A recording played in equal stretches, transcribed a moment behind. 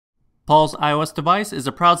Paul's iOS device is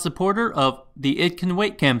a proud supporter of the It Can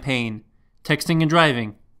Wait campaign. Texting and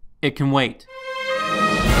driving. It can wait.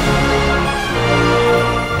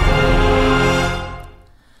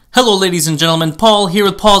 Hello ladies and gentlemen, Paul here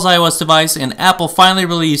with Paul's iOS device, and Apple finally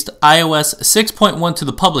released iOS 6.1 to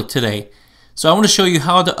the public today. So I want to show you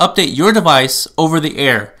how to update your device over the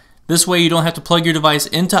air. This way you don't have to plug your device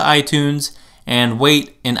into iTunes and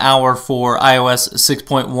wait an hour for iOS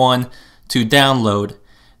 6.1 to download.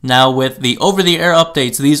 Now with the over-the-air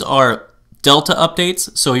updates, these are Delta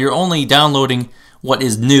updates, so you're only downloading what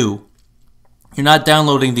is new. You're not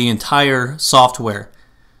downloading the entire software.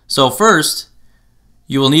 So first,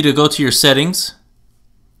 you will need to go to your settings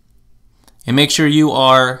and make sure you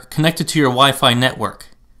are connected to your Wi-Fi network.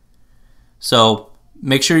 So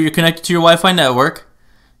make sure you're connected to your Wi-Fi network.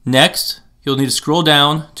 Next, you'll need to scroll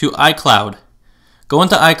down to iCloud. Go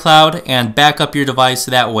into iCloud and back up your device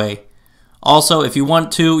that way. Also, if you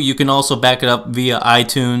want to, you can also back it up via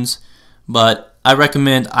iTunes, but I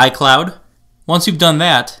recommend iCloud. Once you've done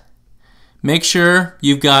that, make sure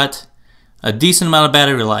you've got a decent amount of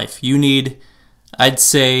battery life. You need, I'd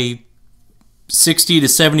say, 60 to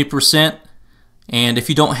 70%, and if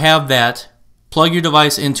you don't have that, plug your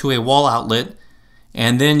device into a wall outlet,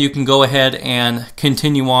 and then you can go ahead and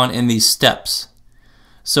continue on in these steps.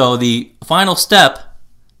 So the final step,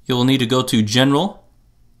 you'll need to go to General,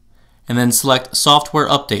 and then select Software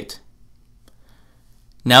Update.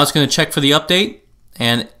 Now it's going to check for the update,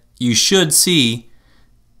 and you should see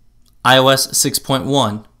iOS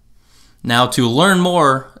 6.1. Now to learn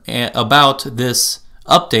more about this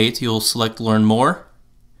update, you'll select Learn More,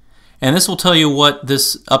 and this will tell you what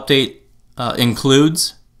this update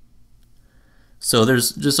includes. So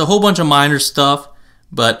there's just a whole bunch of minor stuff,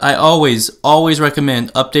 but I always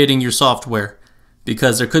recommend updating your software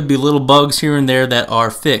because there could be little bugs here and there that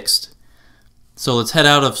are fixed. So let's head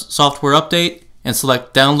out of Software Update and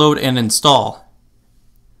select Download and Install.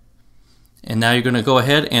 And now you're going to go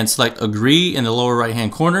ahead and select Agree in the lower right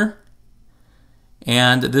hand corner.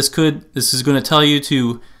 And this is going to tell you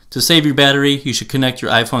to save your battery, you should connect your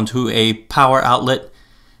iPhone to a power outlet.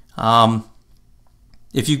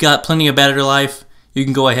 If you've got plenty of battery life, you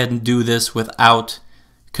can go ahead and do this without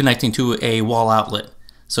connecting to a wall outlet.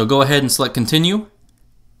 So go ahead and select Continue,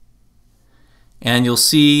 and you'll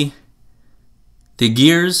see the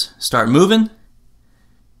gears start moving.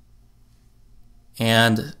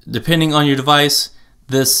 And depending on your device,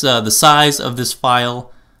 the size of this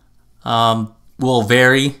file will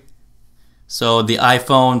vary. So the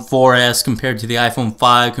iPhone 4S compared to the iPhone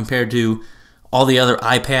 5 compared to all the other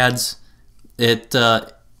iPads, it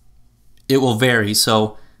will vary.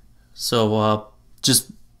 So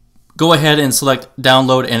just go ahead and select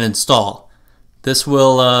Download and Install. This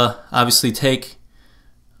will obviously take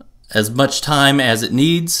as much time as it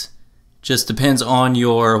needs. Just depends on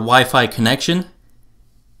your Wi-Fi connection.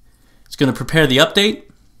 It's going to prepare the update.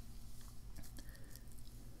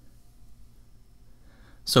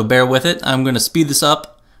 So bear with it. I'm going to speed this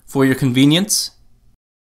up for your convenience.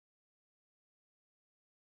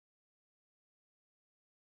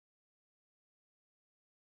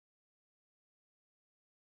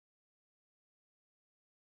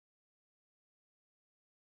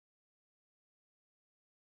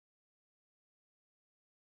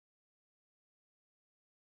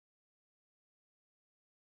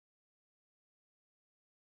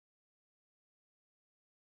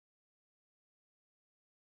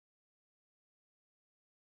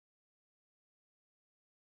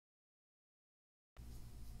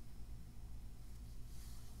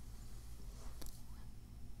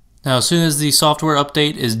 Now, as soon as the software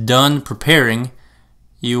update is done preparing,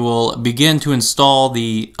 you will begin to install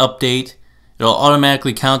the update. It'll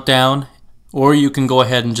automatically count down, or you can go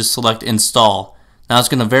ahead and just select Install. Now it's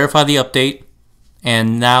going to verify the update,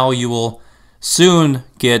 and now you will soon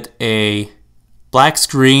get a black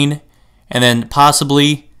screen, and then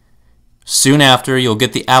possibly soon after you'll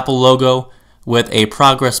get the Apple logo with a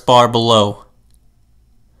progress bar below.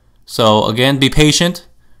 So again, be patient.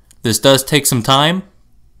 This does take some time.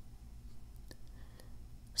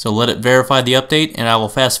 So let it verify the update, and I will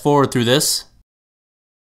fast forward through this.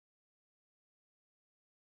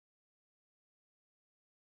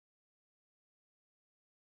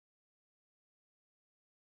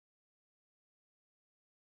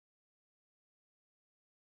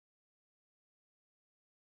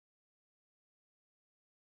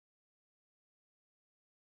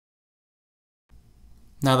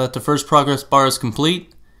 Now that the first progress bar is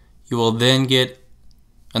complete, you will then get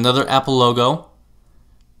another Apple logo,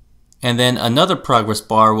 and then another progress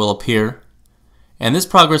bar will appear, and this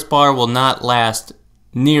progress bar will not last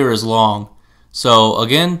near as long. So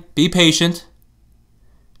again, be patient.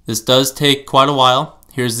 This does take quite a while.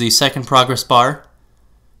 Here's the second progress bar.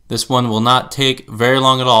 This one will not take very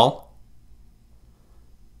long at all.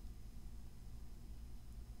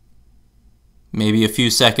 Maybe a few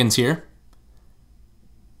seconds here.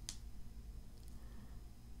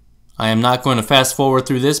 I am not going to fast forward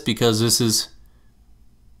through this because this is,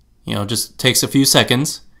 just takes a few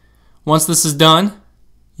seconds. Once this is done,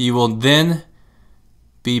 you will then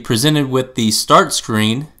be presented with the start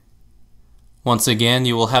screen. Once again,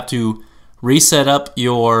 you will have to reset up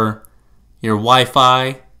your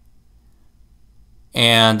Wi-Fi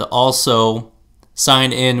and also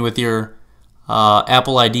sign in with your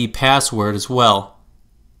Apple ID password as well.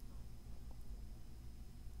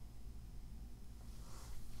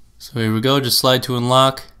 So here we go, just slide to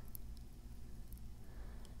unlock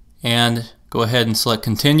and go ahead and select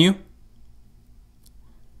continue.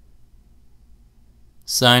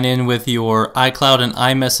 Sign in with your iCloud and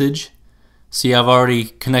iMessage. See, I've already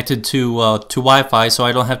connected to Wi-Fi, so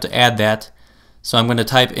I don't have to add that. So I'm going to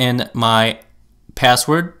type in my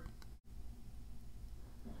password.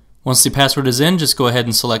 Once the password is in, just go ahead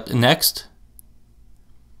and select next.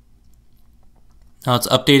 Now it's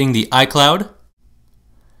updating the iCloud.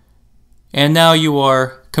 And now you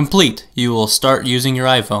are complete. You will start using your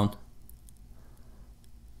iPhone.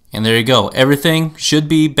 And there you go. Everything should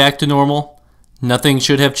be back to normal. Nothing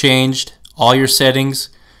should have changed. All your settings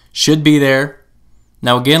should be there.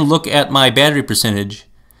 Now again, look at my battery percentage.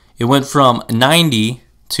 It went from 90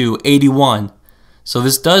 to 81. So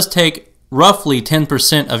this does take roughly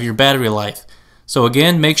 10% of your battery life. So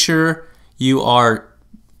again, make sure you are,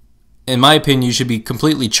 in my opinion, you should be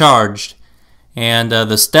completely charged. And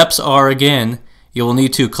the steps are, again, you will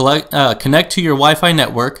need to connect to your Wi-Fi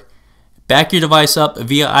network, back your device up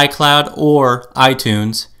via iCloud or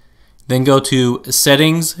iTunes, then go to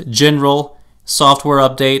Settings, General, Software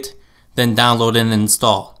Update, then download and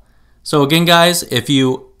install. So again, guys, if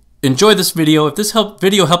you enjoyed this video, if this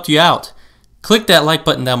video helped you out, click that like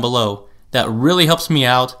button down below. That really helps me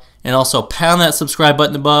out. And also pound that subscribe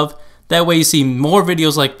button above. That way you see more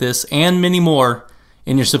videos like this and many more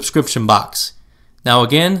in your subscription box. Now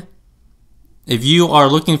again, if you are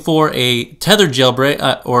looking for a tethered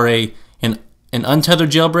jailbreak or an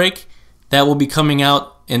untethered jailbreak, that will be coming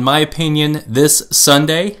out, in my opinion, this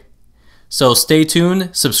Sunday. So stay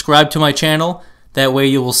tuned, subscribe to my channel. That way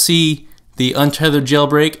you will see the untethered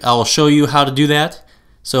jailbreak. I will show you how to do that.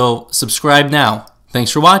 So subscribe now.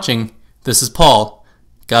 Thanks for watching. This is Paul.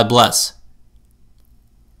 God bless.